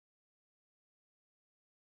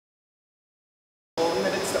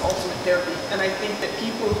therapy. And I think that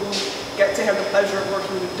people who get to have the pleasure of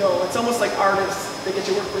working with dough, it's almost like artists that get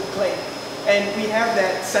to work with clay. And we have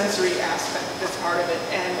that sensory aspect that's part of it,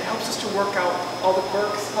 and it helps us to work out all the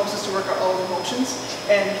quirks, helps us to work out all the emotions,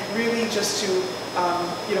 and really just to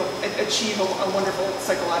achieve a wonderful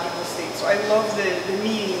psychological state. So I love the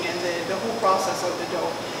kneading and the whole process of the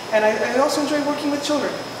dough. And I also enjoy working with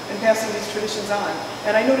children and passing these traditions on.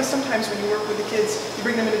 And I notice sometimes when you work with the kids, you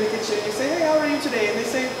bring them into the kitchen and you say, hey, how are you today? And they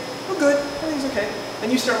say, oh, good, everything's okay. Then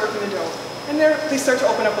you start working the dough. And they start to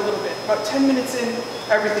open up a little bit. About 10 minutes in,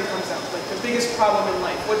 everything comes out. Like the biggest problem in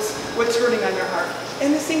life, what's hurting on their heart.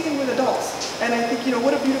 And the same thing with adults. And I think,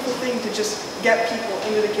 what a beautiful thing to just get people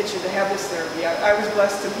into the kitchen to have this therapy. I was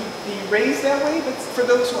blessed to be raised that way, but for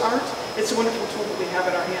those who aren't, it's a wonderful tool that we have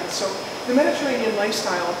at our hands. So the Mediterranean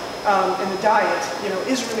lifestyle and the diet,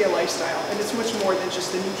 is really a lifestyle. And it's much more than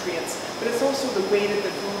just the nutrients. But it's also the way that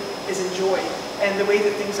the food is enjoyed, and the way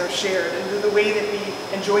that things are shared, and the way that we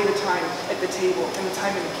enjoy the time at the table and the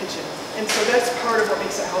time in the kitchen. And so that's part of what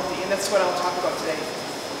makes it healthy, and that's what I'll talk about today.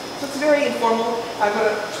 So it's very informal. I've got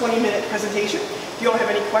a 20-minute presentation. If you all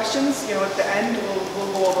have any questions, at the end,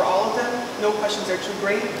 we'll go over all of them. No questions are too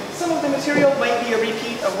great. Some of the material might be a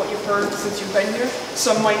repeat of what you've heard since you've been here.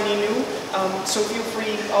 Some might be new. So feel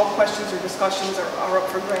free, all questions or discussions are up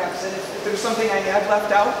for grabs. And if there's something I had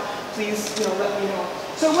left out, please, let me know.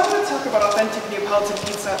 So I wanted to talk about authentic Neapolitan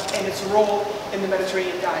pizza and its role in the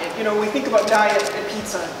Mediterranean diet. We think about diet and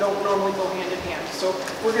pizza don't normally go hand in hand. So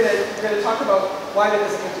we're gonna talk about why that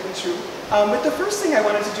doesn't have to be true. But the first thing I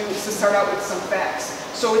wanted to do is to start out with some facts.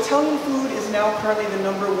 So Italian food is now currently the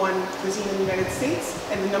 #1 cuisine in the United States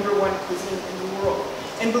and the #1 cuisine in the world.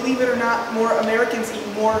 And believe it or not, more Americans eat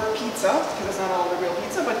more pizza, because it's not all the real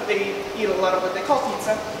pizza, but they eat a lot of what they call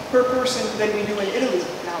pizza, per person than we do in Italy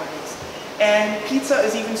nowadays. And pizza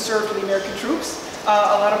is even served to the American troops,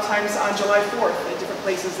 a lot of times on July 4th at different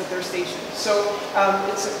places that they're stationed. So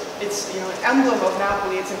it's an emblem of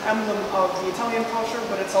Napoli, it's an emblem of the Italian culture,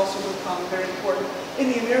 but it's also become very important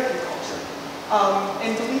in the American culture.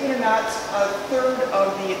 And believe it or not, a third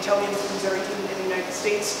of the Italian foods that are eaten in the United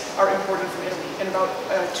States are imported from Italy, and about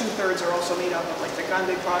 2/3 are also made up of like the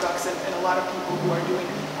grande products and a lot of people who are doing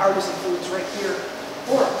artisan foods right here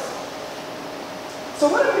for us. So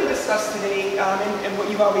what I'm going to discuss today, and what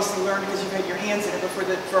you've obviously learned because you've had your hands in it, but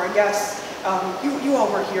for our guests, you all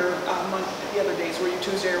were here the other days. Were you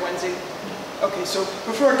Tuesday or Wednesday? Okay, so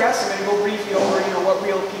for our guests, I'm going to go briefly over what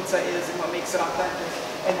real pizza is and what makes it authentic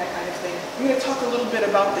and that kind of thing. I'm going to talk a little bit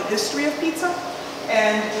about the history of pizza,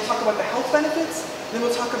 and we'll talk about the health benefits, then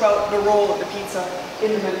we'll talk about the role of the pizza in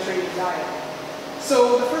the Mediterranean diet.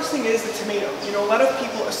 So the first thing is the tomato. A lot of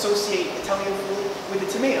people associate Italian food with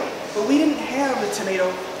the tomato, but we didn't have the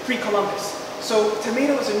tomato pre-Columbus. So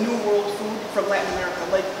tomato is a New World food from Latin America,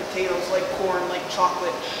 like potatoes, like corn, like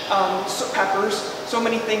chocolate, peppers, so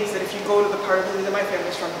many things that if you go to the part of Italy that my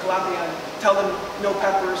family's from, Calabria, and tell them no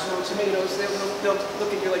peppers, no tomatoes, they'll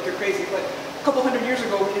look at you like you're crazy. But a couple hundred years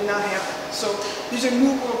ago, we did not have that. So these are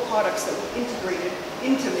New World products that we integrated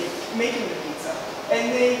into making the pizza. And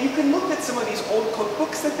you can look at some of these old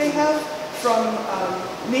cookbooks that they have from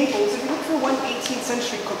Naples. If you look for one 18th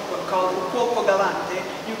century cookbook called Il Cuoco Galante,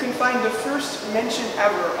 you can find the first mention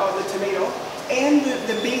ever of the tomato and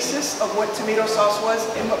the basis of what tomato sauce was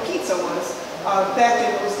and what pizza was back in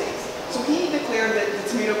those days. So he declared that the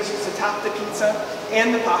tomato was used to top the pizza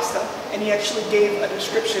and the pasta, and he actually gave a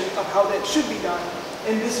description of how that should be done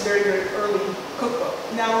in this very, very early cookbook.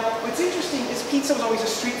 Now, what's interesting is pizza was always a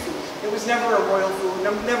street food. It was never a royal food,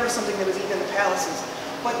 never something that was eaten in the palaces.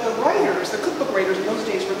 But the writers, the cookbook writers in those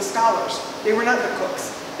days were the scholars. They were not the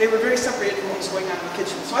cooks. They were very separated from what was going on in the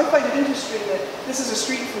kitchen. So I find it interesting that this is a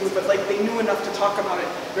street food, but like they knew enough to talk about it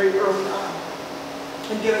very early on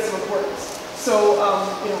and give it some importance. So,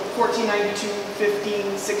 1492,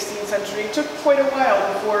 15th, 16th century, it took quite a while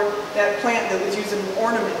before that plant that was used as an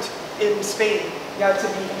ornament in Spain got to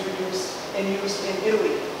be introduced and used in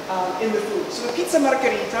Italy. In the food. So the pizza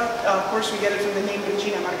margherita, of course we get it from the name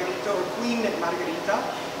Regina Margherita or Queen Margherita,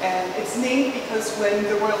 and it's named because when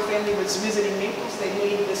the royal family was visiting Naples, they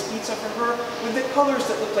made this pizza for her with the colors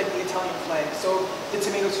that looked like the Italian flag. So the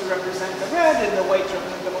tomatoes would represent the red, and the white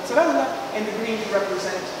represent the mozzarella, and the green would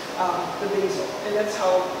represent the basil. And that's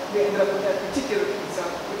how we ended up with that particular pizza,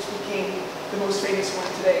 which became the most famous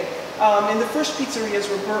one today. And the first pizzerias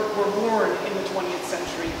were born in the 20th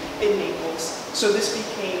century in Naples. So this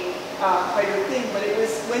became quite a thing, but it was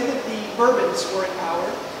when the Bourbons were in power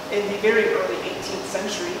in the very early 18th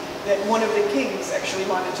century that one of the kings actually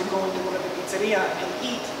wanted to go into one of the pizzeria and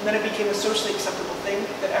eat, and then it became a socially acceptable thing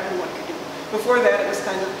that everyone could do. Before that, it was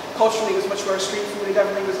kind of, culturally, it was much more street food. It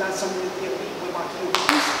definitely was not something that the elite would want to do. But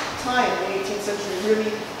this time, in the 18th century,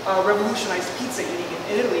 really revolutionized pizza eating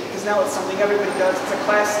in Italy, because now it's something everybody does. It's a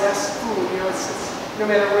class-less food. You know, it's no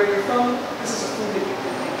matter where you're from, this is a food that you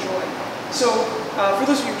can enjoy. So, for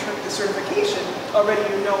those of you who took the certification, already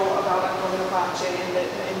you know about Antonio Pace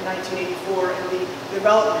in 1984 and the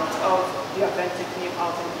development of the authentic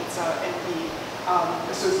Neapolitan pizza and the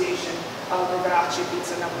association of Verace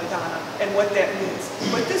pizza napoletana and what that means.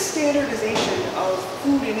 But this standardization of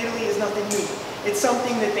food in Italy is nothing new. It's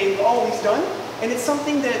something that they've always done, and it's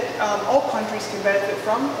something that all countries can benefit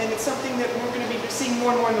from, and it's something that we're going to be seeing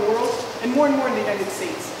more and more in the world and more in the United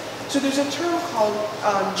States. So there's a term called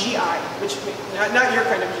GI, which not your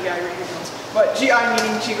kind of GI regions, but GI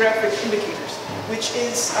meaning geographic indicators, which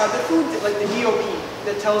is the food that, like the DOP,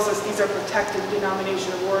 that tells us these are protected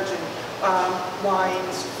denomination of origin,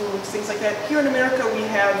 wines, foods, things like that. Here in America, we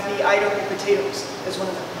have the Idaho potatoes as one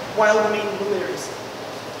of them, wild Maine blueberries.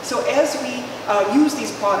 So as we use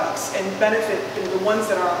these products and benefit the ones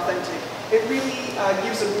that are authentic, it really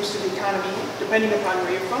gives a boost to the economy, depending upon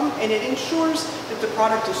where you're from, and it ensures that the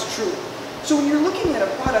product is true. So when you're looking at a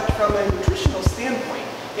product from a nutritional standpoint,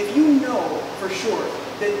 if you know for sure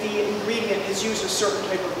that the ingredient has used a certain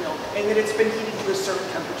type of milk, and that it's been heated to a certain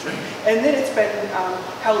temperature, and then it's been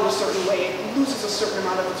held a certain way, it loses a certain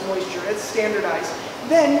amount of its moisture, it's standardized,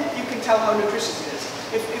 then you can tell how nutritious it is.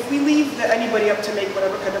 If we leave anybody up to make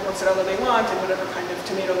whatever kind of mozzarella they want and whatever kind of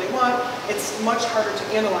tomato they want, it's much harder to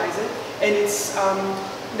analyze it, and it's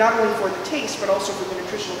not only for the taste, but also for the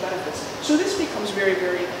nutritional benefits. So this becomes very,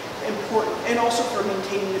 very important, and also for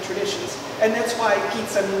maintaining the traditions. And that's why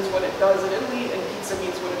pizza means what it does in Italy, and pizza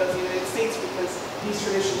means what it does in the United States, because these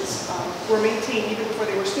traditions were maintained even before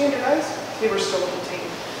they were standardized, they were still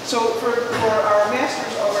maintained. So for our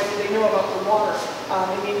masters already, they know about the water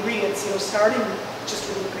and the ingredients, you know, starting just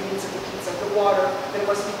with the ingredients of the pizza. The water, that it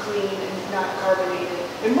must be clean and not carbonated.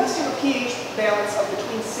 It must have a pH balance of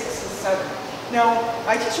between 6 and 7. Now,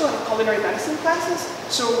 I teach a lot of culinary medicine classes,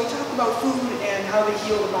 so we talk about food and how they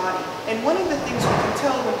heal the body. And one of the things we can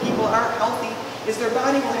tell when people aren't healthy is their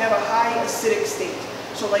body will have a high acidic state.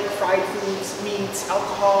 So like fried foods, meats,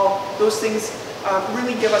 alcohol, those things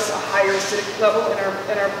really give us a higher acidic level in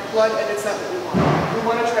our blood, and it's not what we want. We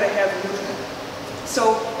want to try to have neutral.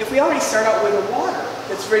 So if we already start out with a water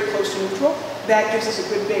that's very close to neutral, that gives us a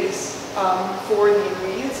good base for the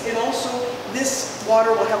ingredients. And also, this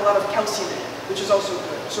water will have a lot of calcium in it, which is also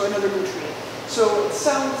good, so another nutrient. So it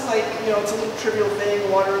sounds like, you know, it's a little trivial thing,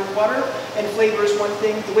 water is water, and flavor is one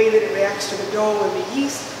thing, the way that it reacts to the dough and the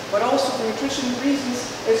yeast, but also for nutrition reasons,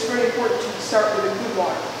 it's very important to start with a good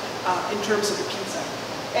water in terms of the pizza.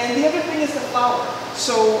 And the other thing is the flour.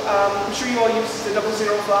 So I'm sure you all use the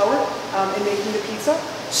 00 flour in making the pizza.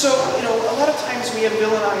 So, you know, a lot of times we have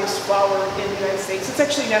villainized flour in the United States. It's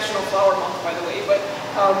actually National Flour Month, by the way, but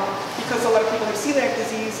because a lot of people have celiac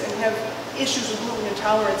disease and have issues with gluten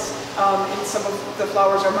intolerance, and some of the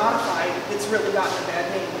flours are modified, it's really gotten a bad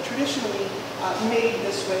name. But traditionally made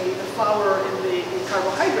this way, the flour and the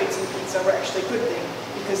carbohydrates in pizza were actually a good thing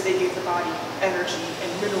because they gave the body energy and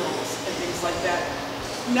minerals and things like that.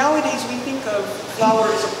 Nowadays, we think of flour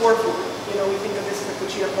as a poor food. You know, we think of this as a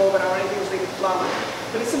cucina povera or anything that's made of flour.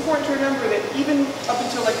 But it's important to remember that even up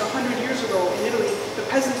until like 100 years ago in Italy, the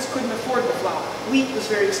peasants couldn't afford the flour. Wheat was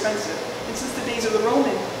very expensive. And since the days of the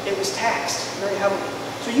Roman, it was taxed very heavily.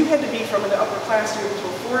 So you had to be from the upper class to be able to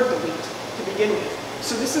afford the wheat to begin with.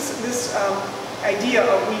 So this idea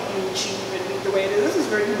of wheat being cheap and wheat the way it is, this is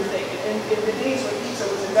a very new thing. And in the days when pizza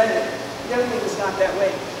was invented, it definitely was not that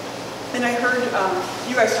way. And I heard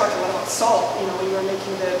you guys talked a lot about salt. You know, when you were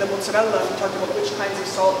making the mozzarella, we talked about which kinds of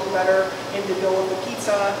salt are better in the dough of the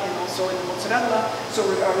pizza and also in the mozzarella. So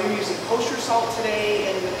we're using kosher salt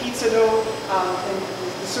today, and in the pizza dough, and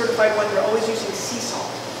the certified one, they're always using sea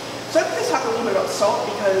salt. So I'm going to talk a little bit about salt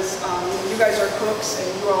because you guys are cooks and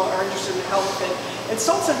you all are interested in health. And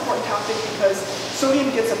salt's an important topic because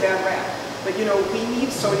sodium gets a bad rap. But you know, we need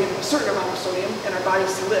sodium, a certain amount of sodium in our bodies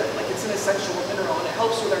to live. Like it's an essential mineral and it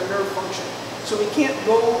helps with our nerve function. So we can't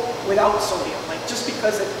go without sodium. Like just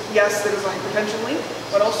because, yes, there's a hypertension link,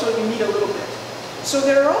 but also you need a little bit. So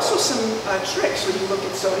there are also some tricks when you look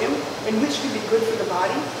at sodium and which can be good for the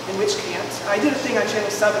body and which can't. I did a thing on Channel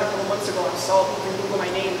 7 a couple months ago on salt. You can Google my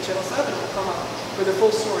name, Channel 7, it will come up for the full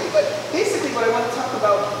story. But basically what I want to talk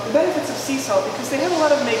about, the benefits of sea salt, because they have a lot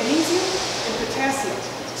of magnesium and potassium.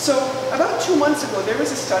 So about 2 months ago, there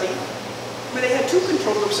was a study where they had two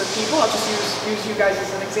control groups of people. I'll just use you guys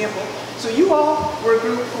as an example. So you all were a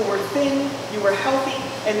group who were thin, you were healthy,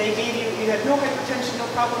 and they gave you had no hypertension, no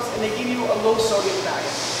problems, and they gave you a low sodium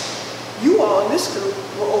diet. You all all in this group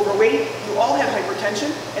were overweight, you all had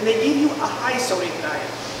hypertension, and they gave you a high sodium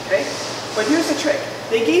diet, okay? But here's the trick.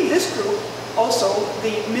 They gave this group also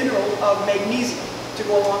the mineral of magnesium to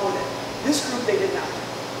go along with it. This group they did not.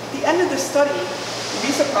 At the end of the study, you'd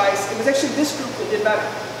be surprised, it was actually this group that did better.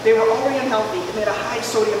 They were already unhealthy and they had a high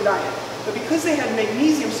sodium diet. But because they had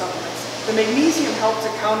magnesium supplements, the magnesium helped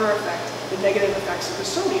to counter-effect the negative effects of the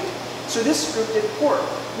sodium. So this group did poor.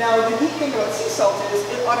 Now the neat thing about sea salt is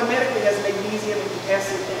it automatically has magnesium and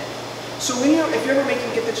potassium in it. So when if you're ever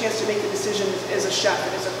get the chance to make the decision as a chef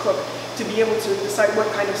and as a cook to be able to decide what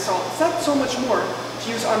kind of salt, it's not so much more to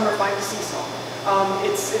use unrefined sea salt.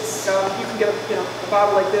 You can get a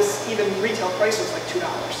bottle like this, even retail price is like $2.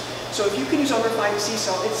 So if you can use unrefined sea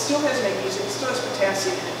salt, it still has magnesium, it still has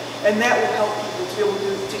potassium in it, and that will help people to be able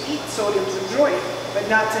to eat sodium, to enjoy it, but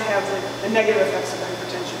not to have the negative effects of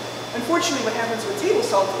hypertension. Unfortunately, what happens with table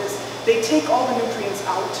salt is they take all the nutrients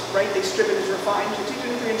out, right? They strip it as refined, you take the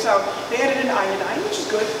nutrients out, they add in iodine, which is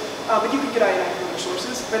good, but you could get iodine from other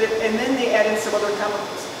sources, and then they add in some other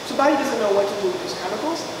chemicals. So the body doesn't know what to do with those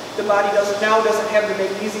chemicals. The body now doesn't have the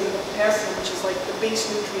magnesium and the potassium, which is like the base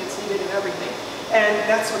nutrients needed in everything. And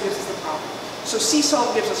that's what gives us the problem. So sea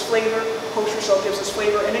salt gives us flavor, kosher salt gives us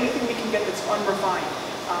flavor, and anything we can get that's unrefined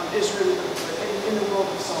is really, really good in the world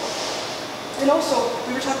of salt. And also,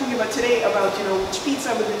 we were talking about today about, which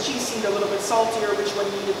pizza with the cheese seemed a little bit saltier, which one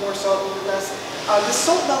needed more salt, needed less. The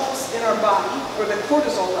salt levels in our body, or the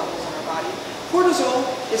cortisol levels in our body, cortisol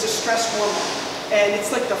is a stress hormone. And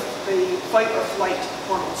it's like the fight or flight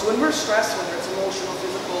hormone. So when we're stressed, whether it's emotional,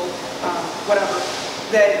 physical, whatever,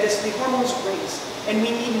 the hormones raise, and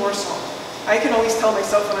we need more salt. I can always tell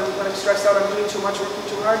myself when I'm stressed out, I'm doing too much, working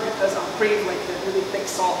too hard, because I'll crave like the really thick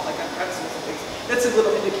salt, like on pretzels and things. That's a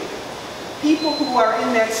little indicator. People who are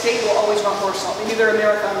in that state will always want more salt. Maybe they're a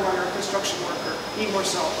marathon runner, a construction worker, need more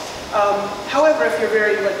salt. However, if you're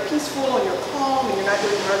very peaceful and you're calm and you're not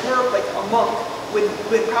doing hard work, like a monk would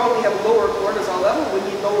probably have a lower cortisol level, would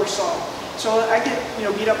need lower salt. So I get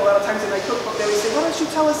beat up a lot of times in my cookbook. They always say, why don't you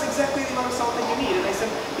tell us exactly the amount of salt that you need? And I said,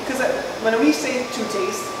 because when we say to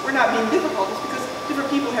taste, we're not being difficult. It's because different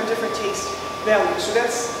people have different taste values. So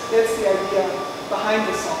that's the idea behind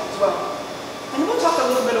the salt as well. And we'll talk a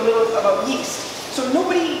little bit about yeast. So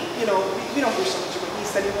nobody, we don't hear so much about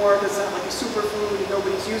yeast anymore. It's not like a superfood and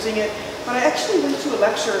nobody's using it. But I actually went to a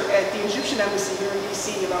lecture at the Egyptian embassy here in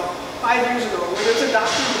DC about 5 years ago, where there was a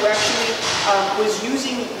doctor who actually was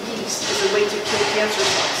using yeast as a way to kill cancer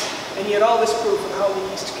cells. And he had all this proof of how the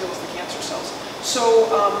yeast kills the cancer cells. So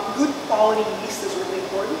good quality yeast is really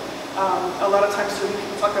important. A lot of times people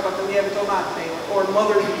talk about the lievito mate or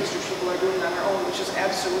mother yeast, which people are doing on their own, which is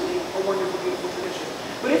absolutely a wonderful, beautiful tradition.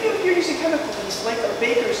 But if you're using chemical yeast, like a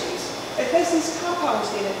baker's yeast, it has these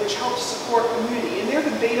compounds in it which help support immunity, and they're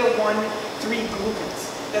the beta-1,3 glucans.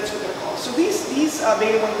 That's what they're called. So these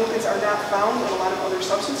beta-1 glucans are not found in a lot of other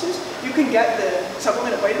substances. You can get the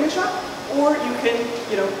supplement at Vitamin Shop, or you can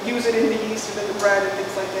use it in the yeast and in the bread and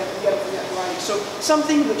things like that and get it from that variety. So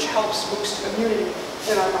something which helps boost immunity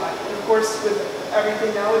in our body. And of course, with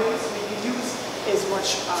everything nowadays, we can use as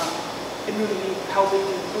much immunity helping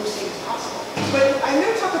and boosting as possible. But I'm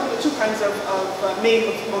going to talk about the two kinds of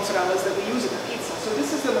main mozzarellas that we use in the pizza. So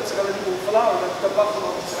this is the mozzarella di bufala, or the buffalo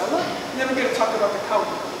mozzarella, and then we're going to talk about the cow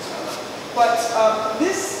mozzarella. But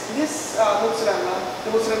this mozzarella,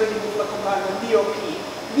 the mozzarella di bufala con panno, DOP,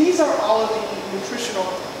 these are all of the nutritional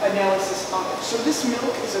analysis of it. So this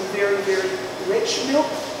milk is a very, very rich milk.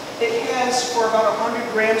 It has, for about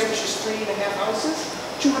 100 grams, which is 3.5 ounces,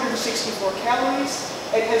 264 calories.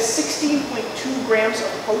 It has 16.2 grams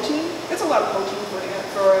of protein. That's a lot of protein for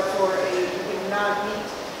a non-meat.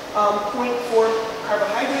 0.4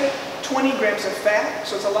 carbohydrate, 20 grams of fat.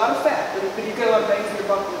 So it's a lot of fat, but you get a lot of bang for your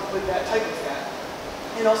buck with that type of fat.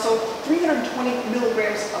 And also 320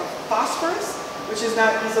 milligrams of phosphorus, which is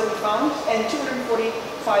not easily found, and 245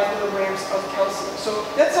 milligrams of calcium. So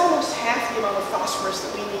that's almost half the amount of phosphorus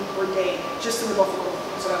that we need per day, just in the buffalo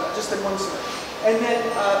mozzarella, just in one serving. And then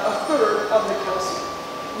a third of the calcium.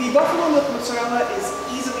 The buffalo milk mozzarella is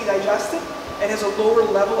easily digested and has a lower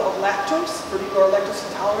level of lactose for people who are lactose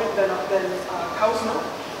intolerant than cow's milk.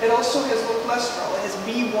 It also has low cholesterol. It has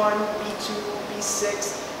B1, B2,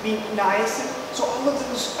 B6, niacin. So all of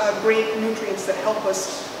those great nutrients that help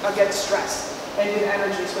us get stressed and get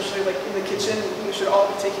energy, especially like in the kitchen. We should all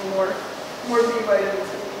be taking more B vitamins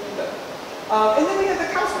than we need them. And then we have the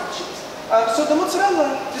cow's milk cheese. So the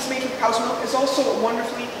mozzarella, just made from cow's milk, is also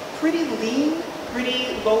wonderfully pretty lean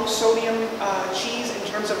pretty low sodium cheese in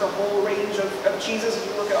terms of the whole range of cheeses. If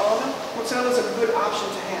you look at all of them, mozzarella is a good option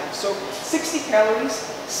to have. So 60 calories,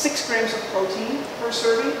 6 grams of protein per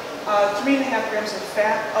serving, 3.5 grams of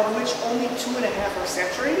fat, of which only 2.5 are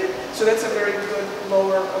saturated. So that's a very good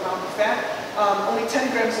lower amount of fat. Only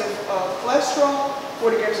 10 grams of cholesterol,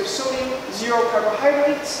 40 grams of sodium, 0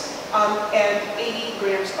 carbohydrates, and 80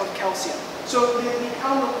 grams of calcium. So the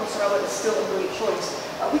cow milk mozzarella is still a great choice.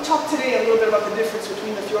 We talked today a little bit about the difference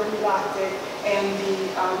between the fior di latte and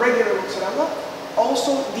the regular mozzarella.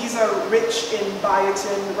 Also, these are rich in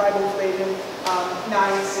biotin, riboflavin,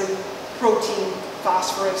 niacin, protein,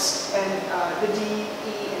 phosphorus, and the D,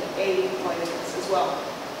 E, and A vitamins as well.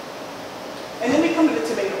 And then we come to the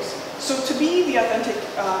tomatoes. So to be the authentic,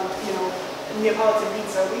 Neapolitan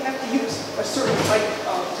pizza, we have to use a certain type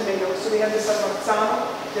of tomato. So we have this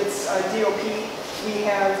Marzano, that's DOP. We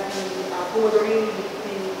have the pomodorini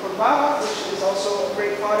di Corvara, which is also a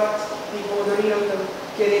great product. The pomodorino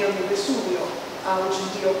di Vesuvio, which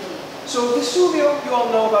is DOP. So Vesuvio, you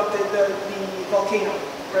all know about the volcano,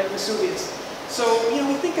 right? Vesuvius. So,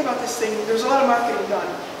 we think about this thing, there's a lot of marketing done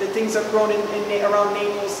that things are grown around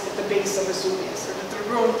Naples at the base of Vesuvius, or that they're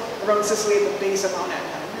grown around Sicily at the base of Mount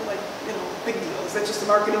Etna. And you're like, big deal. Is that just a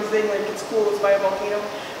marketing thing, like it's cool, it's by a volcano?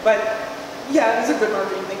 But yeah, it's a good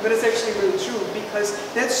marketing thing, but it's actually really true because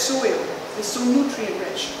that soil is so nutrient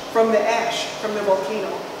rich from the ash, from the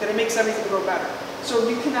volcano, that it makes everything grow better. So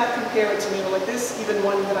you cannot compare a tomato like this, even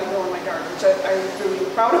one that I grow in my garden, which I'm really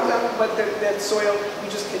proud of them, but that soil, you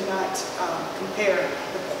just cannot compare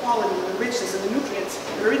the quality, the richness, and the nutrients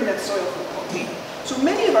that are in that soil from the volcano. So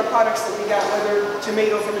many of our products that we got, whether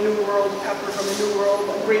tomato from the New World, pepper from the New World,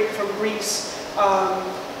 grape from Greece,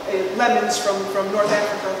 lemons from North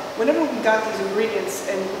Africa, whenever we got these ingredients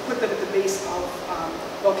and put them at the base of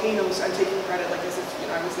volcanoes, I'm taking credit like as if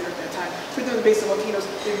I was there at that time, put them at the base of volcanoes,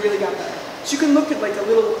 they really got better. So you can look at like a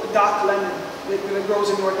little dock lemon that grows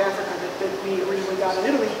in North Africa that we originally got in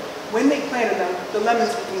Italy. When they planted them, the lemons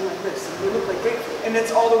became like this, and they look like grapefruit. And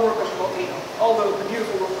that's all the work of the volcano, all the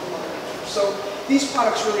beautiful work of Mother Nature. So these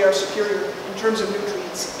products really are superior in terms of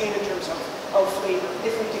nutrients and in terms of flavor,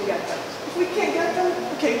 if we can get them. If we can't get them,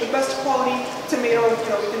 okay, the best quality tomato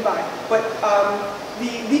we can buy. But the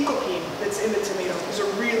lycopene that's in the tomato is a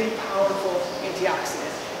really powerful antioxidant.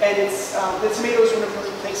 And the tomato is one of the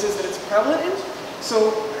places that it's prevalent in. So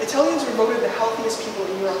Italians were voted the healthiest people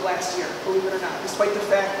in Europe last year, believe it or not, despite the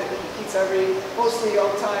fact that we eat pizza mostly all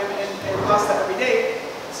the time and pasta every day.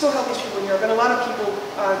 Still healthiest people in Europe, and a lot of people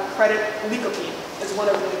credit lycopene as one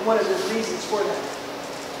of the reasons for that.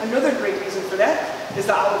 Another great reason for that is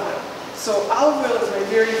the olive oil. So olive oil is my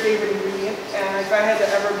very favorite ingredient, and if I had to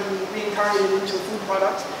ever be reincarnated into a food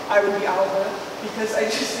product, I would be olive oil, because I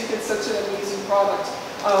just think it's such an amazing product.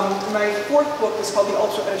 My 4th book is called the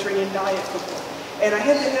Ultra Mediterranean Diet Cookbook, and I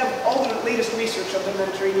had to have all the latest research of the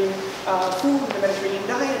Mediterranean food and the Mediterranean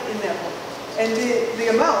diet in that book. And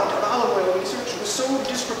the amount of olive oil research was so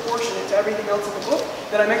disproportionate to everything else in the book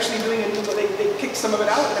that I'm actually doing a new book. They kicked some of it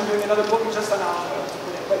out, and I'm doing another book just on olive oil to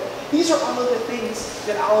put it. But these are all of the things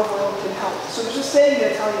that olive oil can help. So there's a saying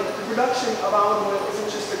in Italian that the production of olive oil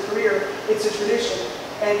isn't just a career, it's a tradition.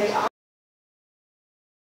 And the olive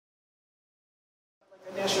oil is like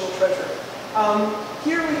a national treasure.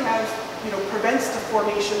 Here we have, prevents the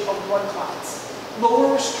formation of blood clots,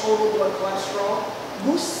 lowers total blood cholesterol,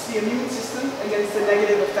 boosts the immune system against the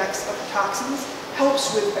negative effects of toxins,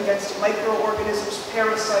 helps against microorganisms,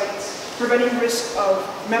 parasites, preventing risk of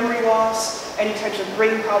memory loss, any types of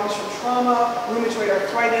brain problems from trauma, rheumatoid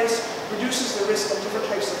arthritis, reduces the risk of different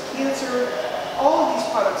types of cancer. All of these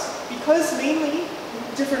products, because mainly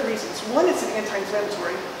different reasons. One, it's an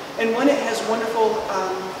anti-inflammatory, and one, it has wonderful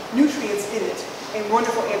nutrients in it and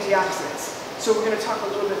wonderful antioxidants. So we're going to talk a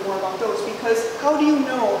little bit more about those, because how do you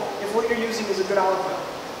know if what you're using is a good olive oil?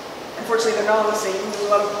 Unfortunately, they're not all the same. There's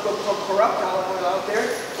a lot of corrupt olive oil out there,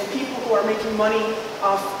 and people who are making money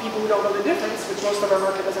off people who don't know the difference, which most of our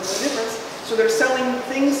market doesn't know the difference. So they're selling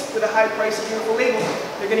things with a high price, a beautiful label.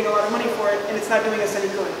 They're getting a lot of money for it, and it's not doing us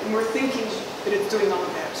any good. And we're thinking that it's doing all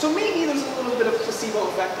of that. So maybe there's a little bit of placebo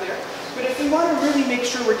effect there. But if we want to really make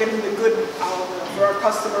sure we're getting the good olive oil for our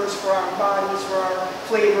customers, for our bodies, for our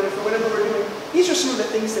flavor, for whatever we're doing, these are some of the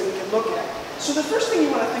things that we can look at. So the first thing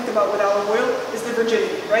you want to think about with olive oil is the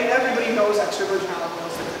virginity, right? Everybody knows extra virgin olive oil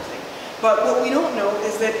is the good thing. But what we don't know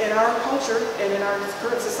is that in our culture and in our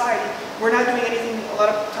current society, we're not doing anything a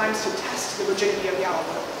lot of times to test the virginity of the olive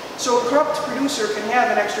oil. So a corrupt producer can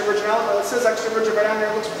have an extra virgin olive oil. It says extra virgin right on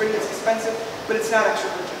there, it looks pretty, it's expensive, but it's not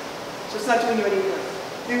extra virgin. So it's not doing you any good.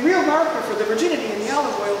 The real marker for the virginity in the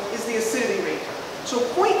olive oil is the acidity rate. So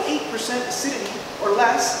 0.8% acidity or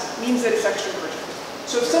less means that it's extra virgin.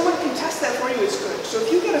 So if someone can test that for you, it's good. So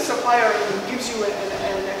if you get a supplier who gives you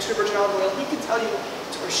an extra virgin olive oil, he can tell you,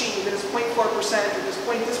 or she, that it's 0.4% or this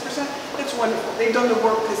 %, that's wonderful. They've done the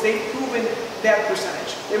work because they've proven that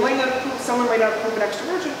percentage. They might not prove, someone might not prove an extra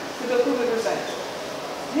virgin, but they'll prove the percentage.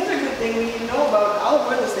 The other good thing we need to know about olive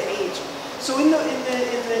oil is the age. So in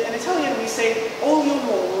Italian we say olio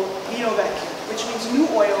nuovo, vino vecchio, which means new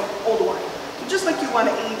oil, old wine. So just like you want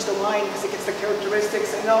to age the wine because it gets the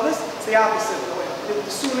characteristics and all this, it's the opposite of the oil. The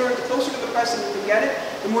sooner, the closer to the press you can get it,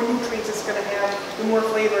 the more nutrients it's going to have, the more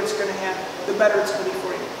flavor it's going to have, the better it's going to be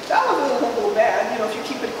for you. The olive oil won't go bad. You know, if you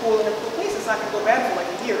keep it cool in a cool place, it's not going to go bad for like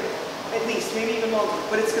a year, at least, maybe even longer.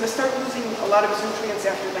 But it's going to start losing a lot of its nutrients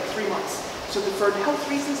after like 3 months. So for health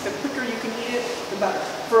reasons, the quicker you can eat it, the better.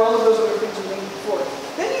 For all of those other things we named before.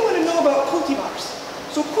 Then you want to know about cultivars.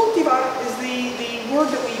 So cultivar is the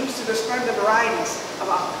word that we use to describe the varieties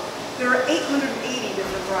of olive. There are 880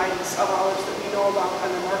 different varieties of olives that we know about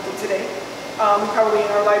on the market today. Probably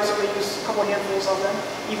in our lives we use a couple handfuls of them,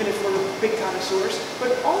 even if we're big connoisseurs.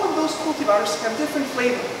 But all of those cultivars have different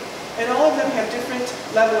flavor. And all of them have different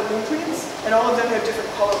level of nutrients, and all of them have different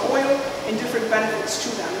color oil and different benefits to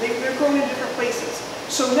them. They're grown in different places.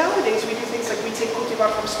 So nowadays we do things like we take cultivar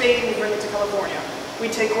from Spain, we bring it to California. We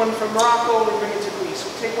take one from Morocco, we bring it to Greece.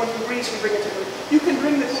 We take one from Greece, we bring it to Italy. You can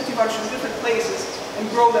bring the cultivars from different places and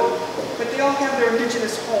grow them, but they all have their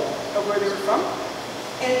indigenous home of where they were from.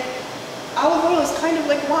 And olive oil is kind of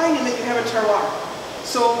like wine in that you have a terroir.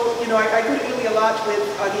 So, you know, I go to Italy a lot with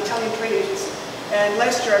the Italian trade agency. And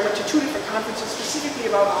last year I went to 2 different conferences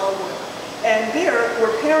specifically about olive oil. And there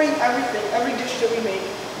we're pairing everything, every dish that we make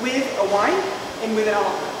with a wine and with an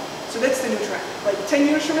olive oil. So that's the new trend. Like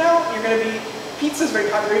 10 years from now, you're going to be, pizza is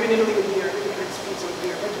very popular, even in Italy with beer. Everybody drinks pizza with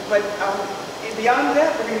beer. But beyond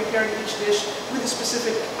that, we're going to be pairing each dish with a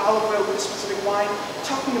specific olive oil, with a specific wine,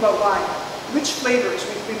 talking about why. Which flavors,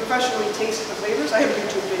 we professionally taste the flavors. I have a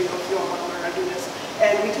YouTube video if you all want to learn how to do this.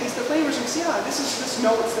 And we taste the flavors and see, this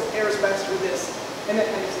notes that pairs best with this, and that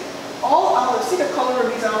kind of thing. All olives, see the color of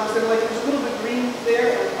these olives, they're like, there's a little bit green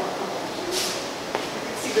there. You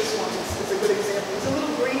can see this one, it's a good example. It's a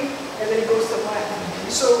little green, and then it goes to black.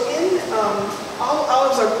 So all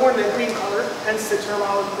olives are born in a green color, hence the term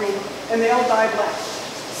olive green, and they all die black.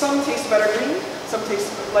 Some taste better green, some taste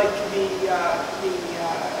like the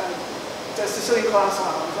Sicilian colossal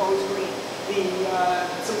olive is always green.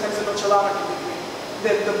 Sometimes the nocellara can be green.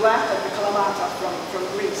 The black, like the calamata from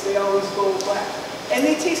Greece, they always go black. And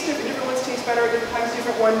they taste different. Different ones taste better at different times.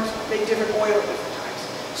 Different ones make different oil at different times.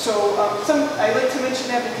 So I like to mention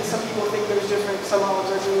that because some people think there's different. Some olives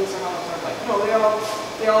are green, some olives are black. No,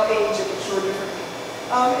 they all age and mature differently.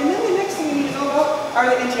 And then the next thing you need to know about are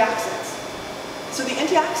the antioxidants. So the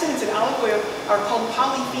antioxidants in olive oil are called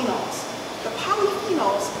polyphenols. The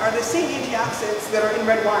polyphenols are the same antioxidants that are in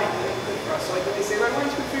red wine that are good for us. So like when they say red wine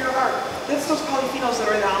is good for your heart, that's those polyphenols that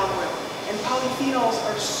are in olive oil. And polyphenols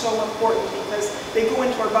are so important because they go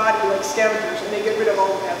into our body like scavengers and they get rid of all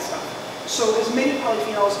of that stuff. So as many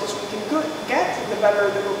polyphenols as we can get, the better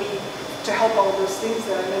it will be to help all of those things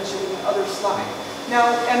that I mentioned in the other slide. Now,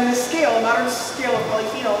 on the scale, a modern scale of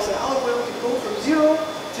polyphenols, an olive oil can go from 0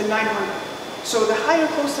 to 900. So the higher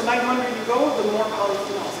close to 900 you go, the more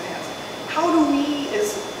polyphenols it has. How do we,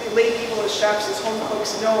 as lay people, as chefs, as home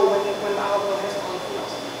cooks, know when olive oil has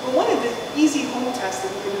polyphenols? Well, one of the easy home tests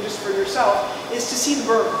that you can do just for yourself is to see the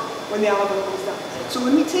burn when the olive oil goes down. So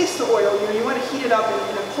when we taste the oil, you want to heat it up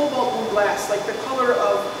in a cobalt blue glass, like the color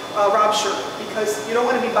of Rob's shirt, because you don't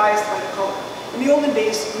want to be biased by the color. In the olden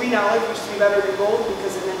days, green olive used to be better than gold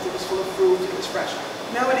because it meant it was full of fruit, it was fresh.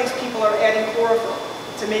 Nowadays, people are adding chlorophyll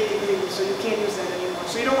to make it green, so you can't use that anymore.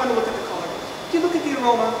 So you don't want to look at the color. If you look at the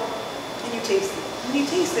aroma, and you taste it. When you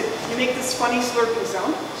taste it, you make this funny slurping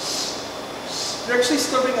sound. You're actually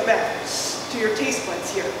slurping it back to your taste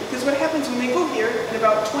buds here. Because what happens when they go here, in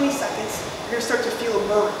about 20 seconds, you're going to start to feel a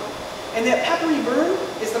burn. And that peppery burn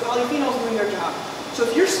is the polyphenols doing their job. So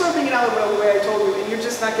if you're slurping an olive oil the way I told you, and you're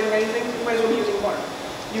just not getting anything, you might as well be using water.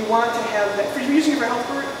 You want to have that. If you're using it for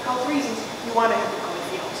health reasons, you want to have the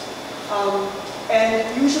polyphenols. And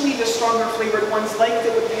usually the stronger flavored ones, like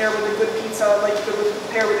that would pair with a good pizza, like that would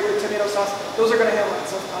pair with a good tomato sauce, those are going to have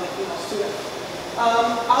lots of polyphenols to them.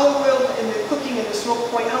 Olive oil in the cooking and the smoke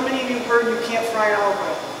point, how many of you heard you can't fry an olive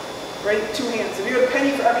oil? Right? 2 hands. If you had a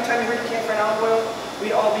penny for every time you heard you can't fry an olive oil,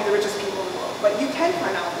 we'd all be the richest people in the world. But you can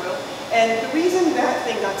fry an olive oil. And the reason that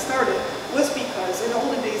thing got started was because in the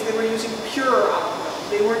olden days they were using pure olive oil.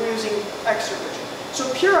 They weren't using extra virgin. So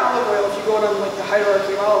pure olive oil, if you go down like the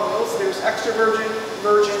hierarchy of olive oils, there's extra virgin,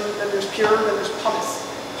 virgin, then there's pure, then there's pumice.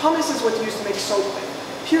 Pumice is what's used to make soap with.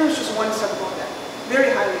 Pure is just one step above that. Very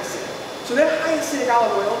highly acidic. So that high acidic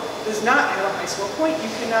olive oil does not have a high smoke point. You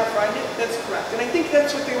cannot fry it. That's correct. And I think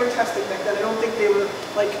that's what they were testing back then. I don't think they were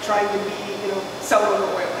like trying to be, selling the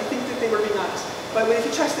oil. I think that they were being honest. But if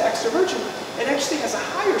you test the extra virgin, it actually has a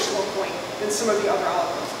higher smoke point than some of the other olive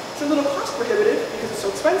oils. It's a little cost prohibitive because it's so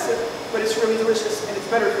expensive, but it's really delicious and it's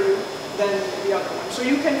better for you than the other one. So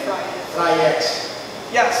you can fry it. Fry eggs.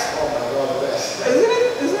 Yes. Oh my God, the best. Isn't it?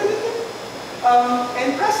 Isn't it?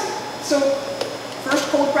 And pressing. So first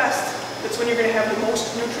cold pressed. That's when you're going to have the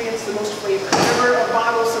most nutrients, the most flavor. Remember, a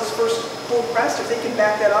bottle says first cold pressed. If they can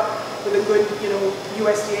back that up with a good,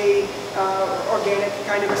 USDA organic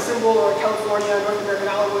kind of a symbol, or a California North American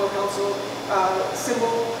Olive Oil Council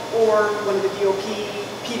symbol, or one of the DOP,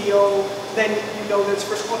 PDO, then you know that it's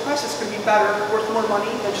first cold pressed. It's going to be better, worth more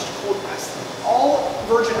money than just cold pressed. All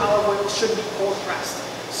virgin olive oil should be cold pressed.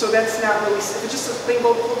 So that's not really, if it's just a plain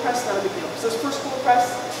cold pressed, not a big deal. So it's first cold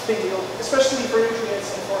pressed, big deal, especially for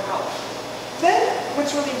nutrients and for health. Then,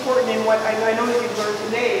 what's really important in what I know that you've learned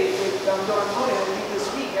today with Don Antonio, this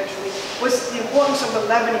week actually, was the importance of the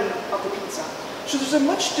leavening of the pizza. So there's a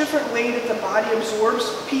much different way that the body absorbs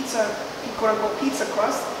pizza, quote-unquote pizza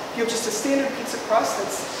crust. If you have just a standard pizza crust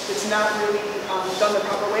that's not really done the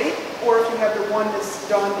proper way, or if you have the one that's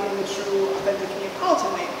done in the true, authentic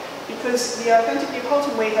Neapolitan way. Because the authentic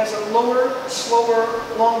Neapolitan way has a lower, slower,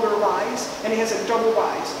 longer rise, and it has a double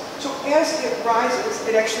rise. So as it rises,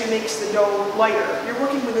 it actually makes the dough lighter. You're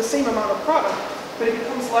working with the same amount of product, but it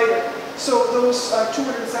becomes lighter. So those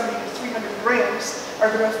 270 to 300 grams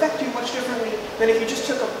are going to affect you much differently than if you just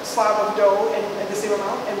took a slab of dough and the same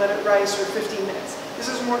amount and let it rise for 15 minutes. This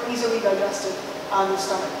is more easily digested on the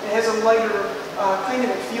stomach. It has a lighter kind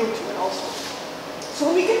of a feel to it also. So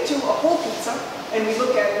when we get to a whole pizza and we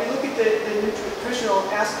look at the nutritional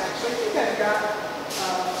aspects, so I think I've got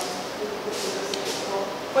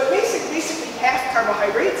but basically half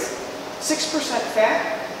carbohydrates, 6% fat,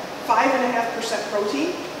 5.5%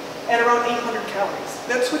 protein, and around 800 calories.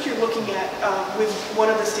 That's what you're looking at with one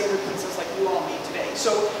of the standard pizzas like you all made today.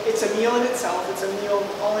 So it's a meal in itself. It's a meal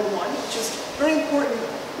all in one, which is very important.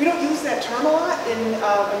 We don't use that term a lot in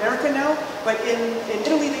America now, but in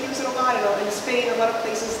Italy they use it a lot, and in Spain, a lot of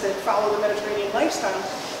places that follow the Mediterranean lifestyle,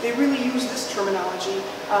 they really use this terminology.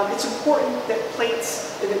 It's important that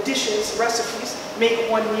plates, the dishes, recipes, make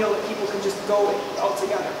one meal that people can just go and eat all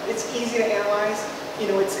together. It's easy to analyze.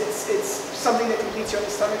 It's something that completes you on the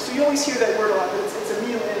stomach. So you always hear that word a lot, but it's a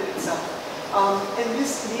meal in itself. And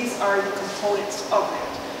these are the components of that.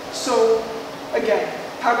 So again,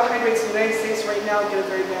 carbohydrates in the United States right now get a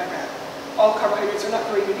very bad rap. All carbohydrates are not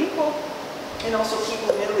created equal, and also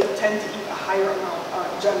people in Italy tend to eat a higher amount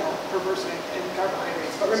in general per person in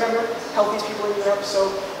carbohydrates. But remember, healthy people in Europe, so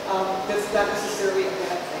that's not necessarily a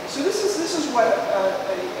bad thing. So this is what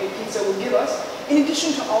a pizza will give us, in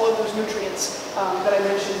addition to all of those nutrients that I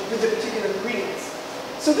mentioned with the particular ingredients.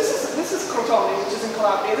 So this is Crotone, which is in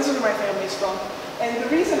Calabria. This is where my family is from. And the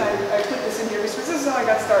reason I put this in here is because this is how I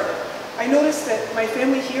got started. I noticed that my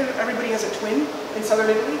family here, everybody has a twin in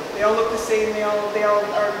southern Italy. They all look the same, they all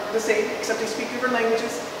are the same, except they speak different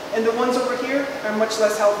languages. And the ones over here are much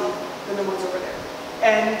less healthy than the ones over there.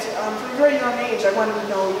 And from a very young age, I wanted to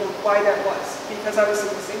know, why that was. Because obviously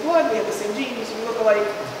we have the same blood, we have the same genes, we look alike,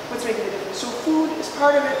 what's making the difference? So food is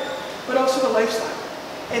part of it, but also the lifestyle.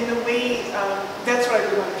 And the way, that's what I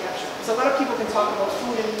really want to capture. Because a lot of people can talk about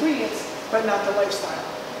food and ingredients, but not the lifestyle.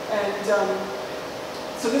 And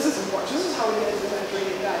so this is important. So this is how we get into the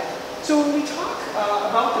Mediterranean diet. So when we talk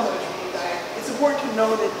about the Mediterranean diet, it's important to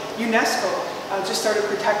know that UNESCO just started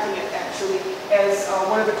protecting it actually as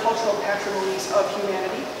one of the cultural patrimonies of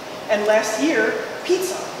humanity. And last year,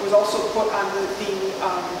 pizza was also put on the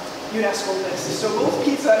UNESCO list. So both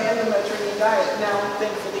pizza and the Mediterranean diet now,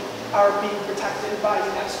 thankfully, are being protected by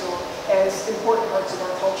UNESCO as important parts of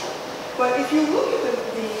our culture. But if you look at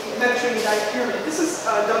the Mediterranean diet pyramid, this is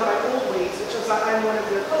done by Old Ways, which is I'm one of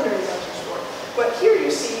their culinary mentors for. But here you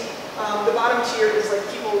see the bottom tier is like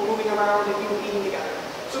people moving around and people eating together.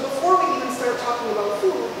 So before we even start talking about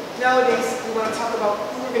food, nowadays we want to talk about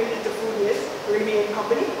who we're going to eat the food with. We're going to be in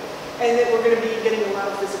company, and that we're going to be getting a lot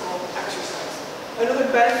of physical exercise. Another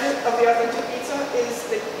benefit of the authentic pizza is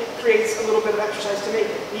that it creates a little bit of exercise to make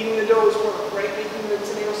it. Kneading the dough is work, right? Making the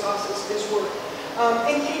tomato sauce is work.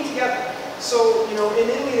 And eating together. So, in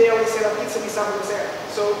Italy they always say la pizza di sabato sera.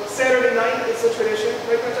 So Saturday night, it's a tradition,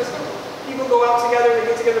 right, Francesco? People go out together, they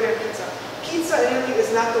get together to have pizza. Pizza in Italy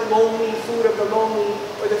is not the lonely food of the lonely,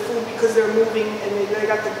 or the food because they're moving and they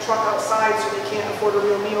got the truck outside so they can't afford a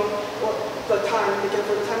real meal, or they can't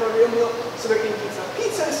afford the time of a real meal, so they're eating pizza.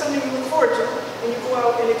 Pizza is something you look forward to, and you go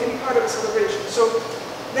out and it can be part of a celebration. So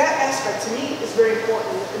that aspect to me is very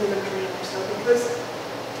important in the Mediterranean lifestyle because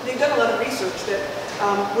they've done a lot of research that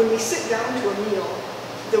when we sit down to a meal,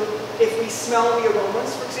 if we smell the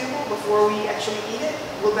aromas, for example, before we actually eat it,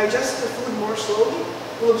 we'll digest the food more slowly,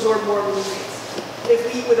 we'll absorb more of the nutrients. If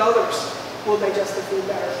we eat with others, we'll digest the food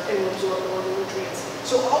better and we'll absorb more of the nutrients.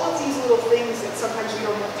 So all of these little things that sometimes we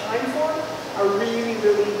don't have time for are really,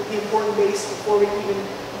 really the important base before we even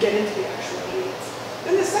get into the actual ingredients.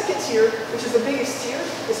 Then the second tier, which is the biggest tier,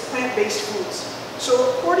 is plant-based foods. So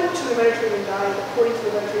according to the Mediterranean diet, according to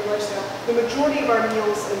the Mediterranean lifestyle, the majority of our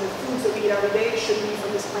meals and the foods that we eat every day should be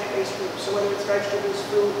from this plant-based group. So whether it's vegetables,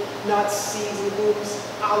 fruit, nuts, seeds, legumes,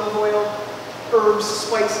 olive oil, herbs,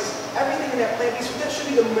 spices, everything in that plant-based food, that should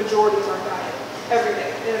be the majority of our diet every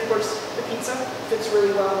day. And of course, the pizza fits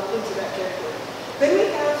really well into that category. Then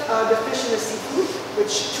we have the fish and the seafood,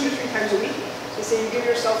 which 2 to 3 times a week. So say you give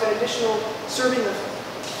yourself an additional serving of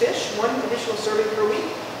fish, 1 additional serving per week,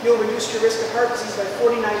 you'll reduce your risk of heart disease by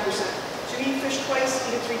 49%. So you eat fish twice,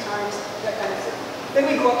 eat it 3 times, that kind of thing. Then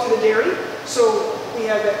we go up to the dairy. So we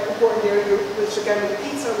have that important dairy group, which again with the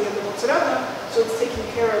pizza, we have the mozzarella, so it's taking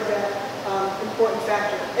care of that important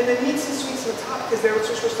factor. And then meats and sweets on the top, because they're what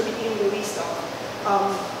you're supposed to be eating the least of.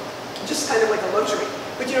 Just kind of like a luxury.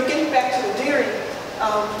 But you know, getting back to the dairy,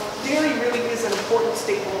 dairy really is an important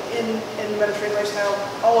staple in the Mediterranean lifestyle,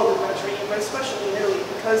 all over the Mediterranean, but especially in Italy,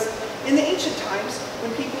 because in the ancient times, when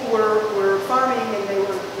people were farming and they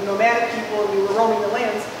were nomadic people and we were roaming the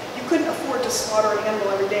lands, you couldn't afford to slaughter an animal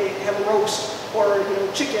every day and have a roast or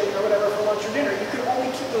chicken or whatever for lunch or dinner. You could only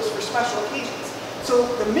keep those for special occasions. So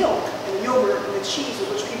the milk and the yogurt and the cheese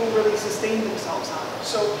was which people really sustained themselves on.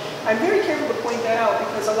 So I'm very careful to point that out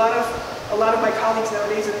because a lot of my colleagues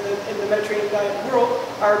nowadays in the Mediterranean diet world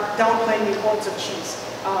are downplaying the importance of cheese.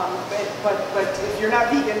 But if you're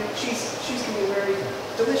not vegan, cheese can be very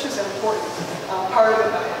delicious and important part of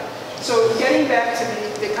the diet. So getting back to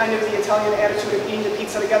the kind of the Italian attitude of eating the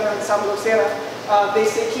pizza together on sabato sera, they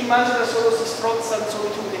say chi mangia da solo si strozza in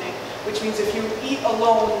solitudine, which means if you eat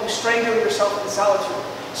alone, you strangle yourself in solitude.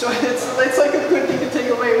 So it's like a good thing to take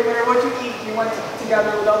away. No matter what you eat, you want to eat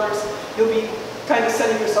together with others, you'll be kind of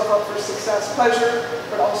setting yourself up for success, pleasure,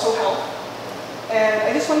 but also health. And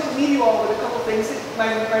I just wanted to leave you all with a couple things.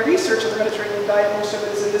 My research on the Mediterranean diet, most of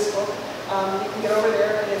it is in this book. You can get over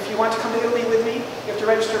there, and if you want to come to Italy with me, you have to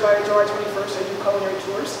register by July 21st. I do culinary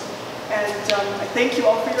tours. And I thank you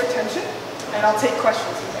all for your attention, and I'll take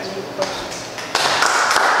questions if any questions.